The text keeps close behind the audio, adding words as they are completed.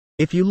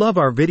If you love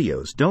our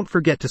videos, don't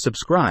forget to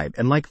subscribe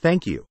and like.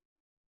 Thank you.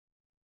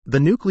 The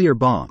nuclear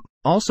bomb,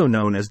 also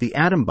known as the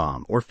atom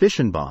bomb or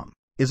fission bomb,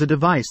 is a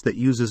device that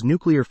uses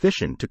nuclear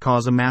fission to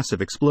cause a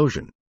massive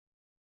explosion.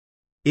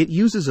 It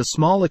uses a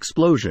small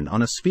explosion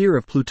on a sphere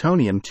of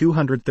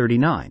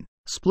plutonium-239,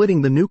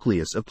 splitting the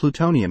nucleus of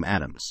plutonium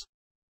atoms.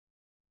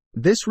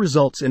 This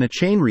results in a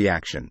chain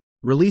reaction,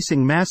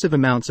 releasing massive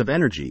amounts of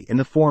energy in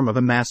the form of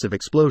a massive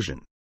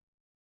explosion.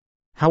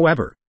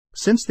 However,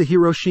 since the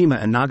Hiroshima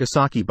and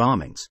Nagasaki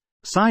bombings,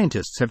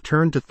 scientists have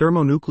turned to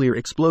thermonuclear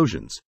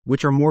explosions,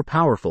 which are more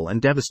powerful and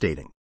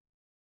devastating.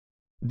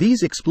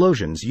 These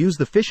explosions use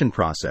the fission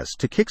process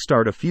to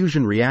kickstart a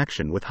fusion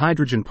reaction with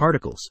hydrogen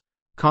particles,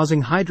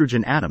 causing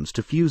hydrogen atoms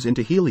to fuse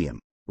into helium,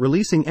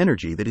 releasing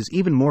energy that is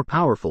even more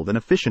powerful than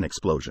a fission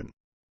explosion.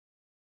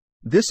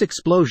 This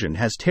explosion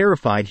has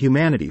terrified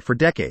humanity for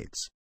decades.